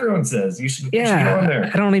 That's what everyone says. You should go on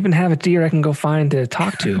there. I don't even have a deer I can go find to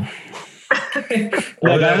talk to.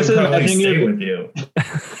 Well, I was imagining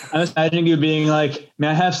you being like, "May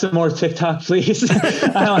I have some more TikTok, please?"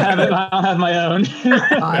 I don't have my own.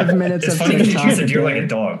 5 minutes it's of funny TikTok. He treats a deer like a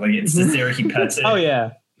dog. Like it sits there, he pets it. Oh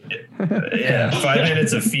yeah. Yeah. 5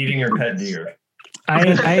 minutes of feeding your pet deer.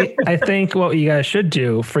 I think what you guys should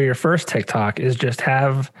do for your first TikTok is just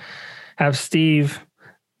have Steve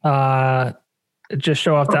just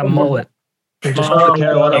show off that mullet. And just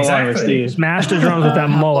smash the drums with that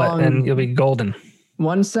mullet and you'll be golden.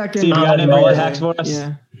 1 second. Steve, you got any mullet hacks for us?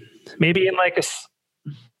 Yeah. Maybe in like a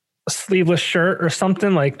sleeveless shirt or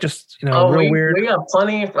something, like just, real weird. We got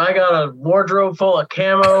plenty. I got a wardrobe full of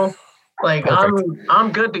camo. Like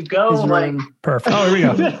I'm good to go. Like perfect. Oh,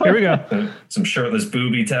 here we go. Some shirtless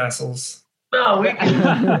booby tassels. No, we can.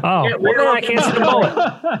 I can't see the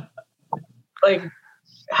mullet. Like,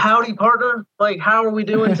 howdy, partner. Like, how are we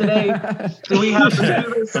doing today? Do we have to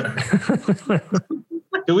do this?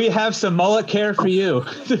 Do we have some mullet care for you?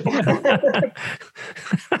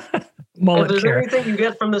 Mullet if there's care. anything you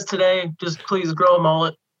get from this today, just please grow a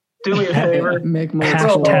mullet. Do me a favor. Make mullet.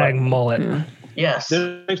 Hashtag mullet. Yeah. Yes.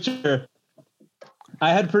 There's a picture.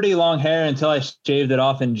 I had pretty long hair until I shaved it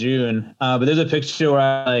off in June. But there's a picture where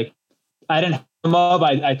I didn't have a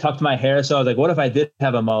mullet. I tucked my hair, so I was like, what if I did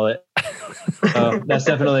have a mullet? That's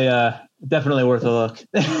definitely worth a look.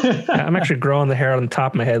 I'm actually growing the hair on the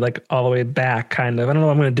top of my head, like all the way back, kind of. I don't know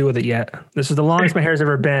what I'm going to do with it yet. This is the longest my hair's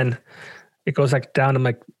ever been. It goes like down to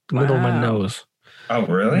my middle of my nose. Oh,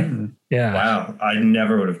 really? Yeah. Wow. I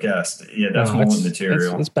never would have guessed. Yeah, that's mullet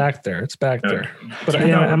material. It's back there. It's back there. But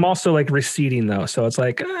I'm also like receding though. So it's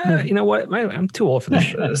like, you know what? I'm too old for this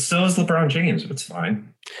shit. So is LeBron James. It's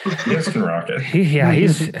fine. You guys can rock it.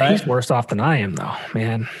 He's worse off than I am though,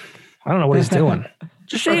 man. I don't know what he's doing.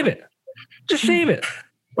 Just shave it. Just shave it.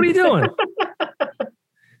 What are you doing?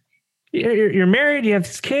 You're married. You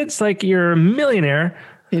have kids. Like you're a millionaire.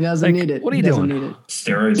 He doesn't need it. What are you doing? Need it.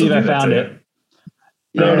 Steroids. Steve, I found it.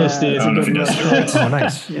 There it is, Steve. I don't know if he does steroids. Oh,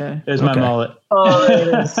 nice. Yeah. There's my mullet. Oh, there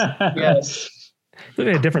it is. Yes. Look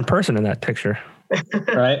at a different person in that picture.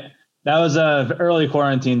 Right. That was early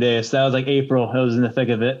quarantine days. So that was like April. It was in the thick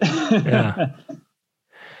of it. Yeah.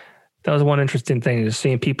 That was one interesting thing, just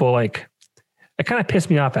seeing people like, it kind of pissed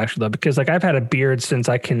me off actually though, because like I've had a beard since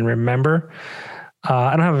I can remember. I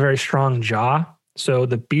don't have a very strong jaw. So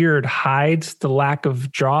the beard hides the lack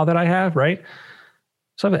of jaw that I have, right?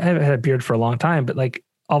 So I haven't had a beard for a long time, but like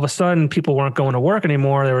all of a sudden people weren't going to work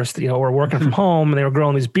anymore. There was, we're working from home and they were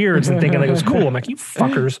growing these beards and thinking like it was cool. I'm like, you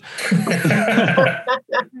fuckers.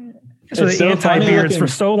 So the anti-beards for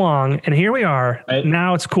so long. And here we are. Right?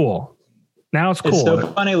 Now it's cool. It's so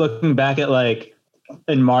funny looking back at like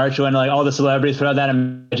in March when like all the celebrities put out that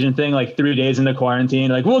Imagine thing, like 3 days into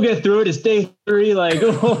quarantine, like we'll get through it. It's day 3. Like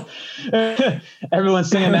everyone's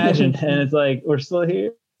singing Imagine, and it's like we're still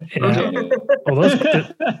here. Yeah. Well,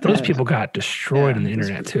 those people got destroyed on the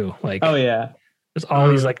internet too. Like, oh yeah, there's all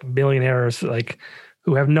these like millionaires like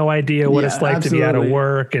who have no idea what it's like to be out of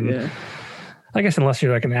work, and I guess unless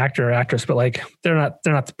you're like an actor or actress, but like they're not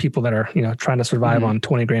the people that are trying to survive on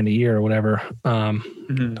 $20,000 a year or whatever.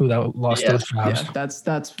 Who that lost those jobs. Yeah, that's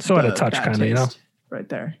so out of touch, kind of, right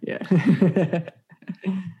there. Yeah.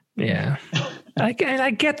 Yeah.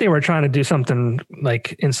 I get they were trying to do something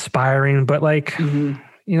like inspiring, but like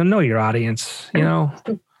know your audience. So.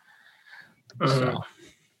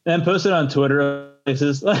 And post it on Twitter.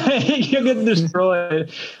 Places like you're getting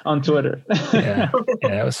destroyed on Twitter. Yeah,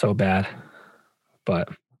 it was so bad. But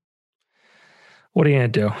what are you gonna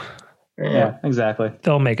do? Yeah, exactly.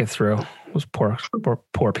 They'll make it through. Those poor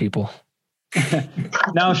people.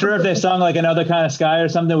 Now I'm sure if they sung like Another Kind of Sky or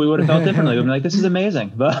something, we would have felt differently. We'd be like, this is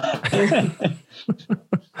amazing. But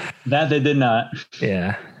that they did not.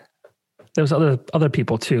 Yeah. There was other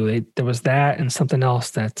people too. There was that and something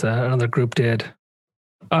else that another group did.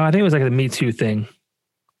 I think it was like the Me Too thing.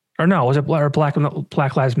 Or no, was it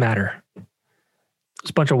Black Lives Matter? It's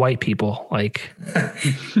a bunch of white people like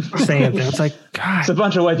saying things. It's like, God. It's a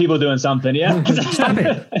bunch of white people doing something. Yeah. Stop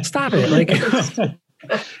it. Like,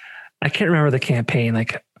 I can't remember the campaign.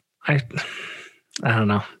 Like, I don't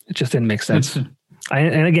know. It just didn't make sense.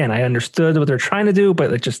 And again, I understood what they're trying to do,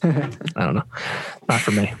 but it just, I don't know. Not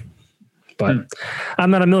for me. But I'm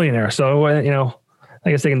not a millionaire. So, I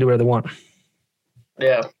guess they can do whatever they want.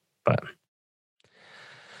 Yeah. But,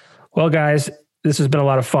 well, guys, this has been a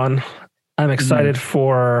lot of fun. I'm excited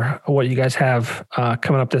for what you guys have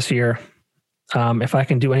coming up this year. If I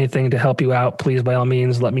can do anything to help you out, please, by all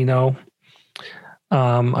means, let me know.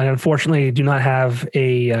 I unfortunately do not have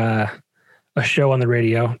a show on the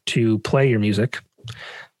radio to play your music.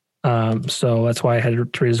 So that's why I had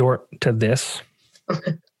to resort to this. But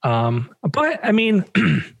I mean,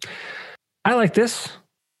 I like this.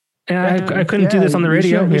 And I couldn't do this on the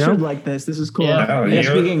radio. You should like this. This is cool. Yeah,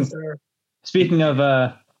 speaking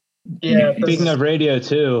of radio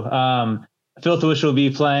too, Filth Wish will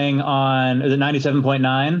be playing on, is it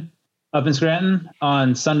 97.9 up in Scranton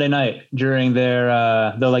on Sunday night during their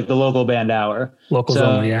the local band hour. Locals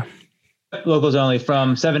only, yeah. Locals only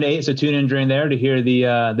from 7 to 8. So tune in during there to hear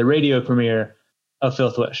the radio premiere of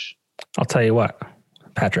Filth Wish. I'll tell you what,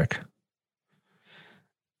 Patrick.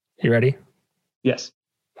 You ready? Yes.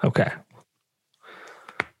 Okay.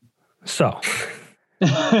 So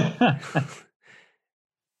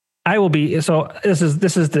I will be, so this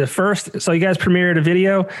is the first, so you guys premiered a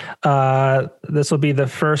video. This will be the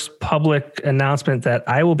first public announcement that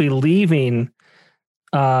I will be leaving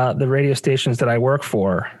the radio stations that I work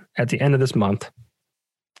for at the end of this month.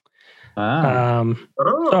 So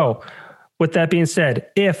with that being said,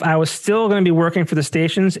 if I was still going to be working for the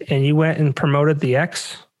stations and you went and promoted the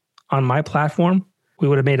X on my platform, we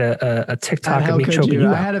would have made a TikTok of me choking you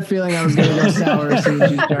out. I had a feeling I was going to go sour as soon as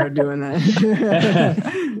you started doing that.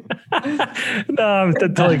 No, I'm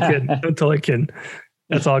totally kidding.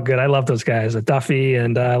 That's all good. I love those guys, Duffy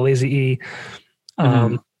and Lazy E.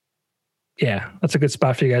 Yeah, that's a good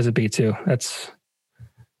spot for you guys to be too. That's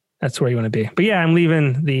where you want to be. But yeah, I'm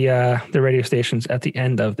leaving the radio stations at the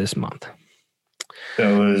end of this month.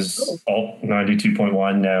 That was Alt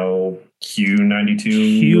 92.1, now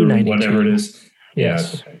Q92, whatever it is.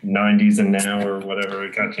 Yes. Yeah, 90s and now or whatever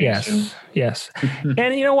it got changed to. Yes.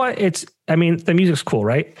 And you know what? The music's cool,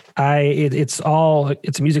 right? It's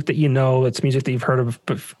music that it's music that you've heard of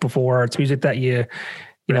before. It's music that you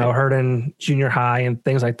heard in junior high and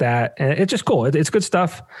things like that. And it's just cool. It's good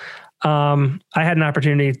stuff. I had an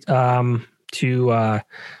opportunity to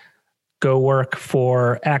go work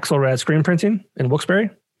for Axelrad Screen Printing in Wilkes-Barre.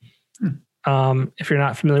 If you're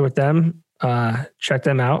not familiar with them, check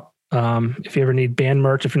them out. If you ever need band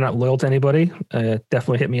merch, if you're not loyal to anybody,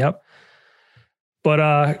 definitely hit me up.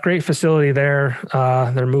 But great facility there.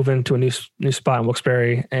 They're moving to a new spot in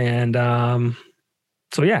Wilkes-Barre, and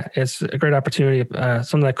so yeah, it's a great opportunity.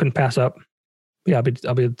 Something I couldn't pass up. Yeah,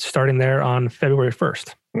 I'll be starting there on February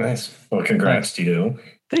 1st. Nice. Well, congrats to you.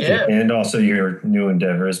 Thank you. And also your new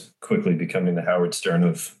endeavor is quickly becoming the Howard Stern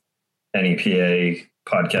of NEPA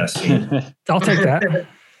podcasting. I'll take that.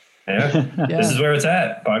 Yeah. This is where it's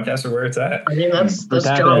at. Podcasts are where it's at. I mean, that's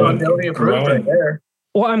John Longevity approved right there.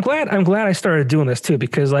 Well, I'm glad I started doing this too,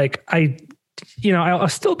 because like I'll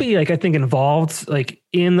still be like, I think, involved like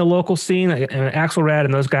in the local scene, and Axelrad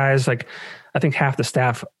and those guys, like I think half the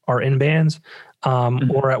staff are in bands,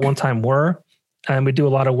 or at one time were. and we do a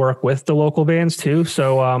lot of work with the local bands too.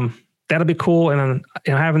 So that'll be cool. And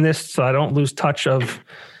having this, so I don't lose touch of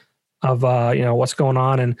what's going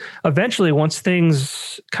on. And eventually, once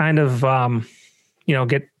things kind of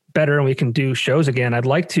get better and we can do shows again, I'd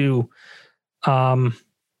like to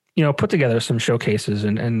put together some showcases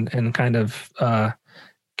and kind of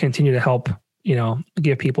continue to help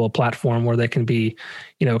give people a platform where they can be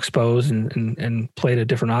exposed and play to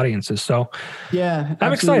different audiences. So yeah,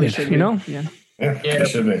 I'm excited. Yeah, it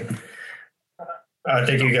should be. I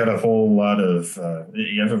think you got a whole lot of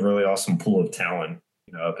you have a really awesome pool of talent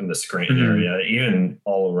up in the Scranton area, even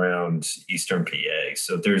all around Eastern PA.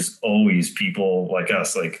 So there's always people like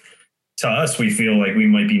us. Like, to us, we feel like we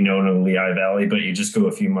might be known in the Lehigh Valley, but you just go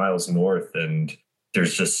a few miles north and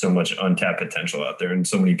there's just so much untapped potential out there and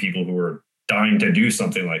so many people who are dying to do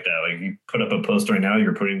something like that. Like, you put up a post right now,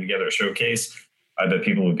 you're putting together a showcase, I bet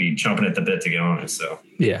people would be chomping at the bit to get on it. So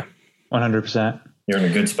yeah, 100%. You're in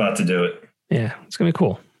a good spot to do it. Yeah, it's going to be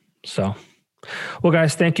cool. So, well,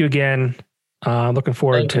 guys, thank you again. Looking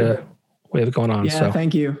forward to what we have going on. Yeah,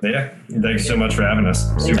 thank you. Yeah, thanks so much for having us.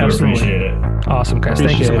 Super appreciate it. Awesome, guys.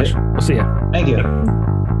 Thank you so much. We'll see you. Thank you.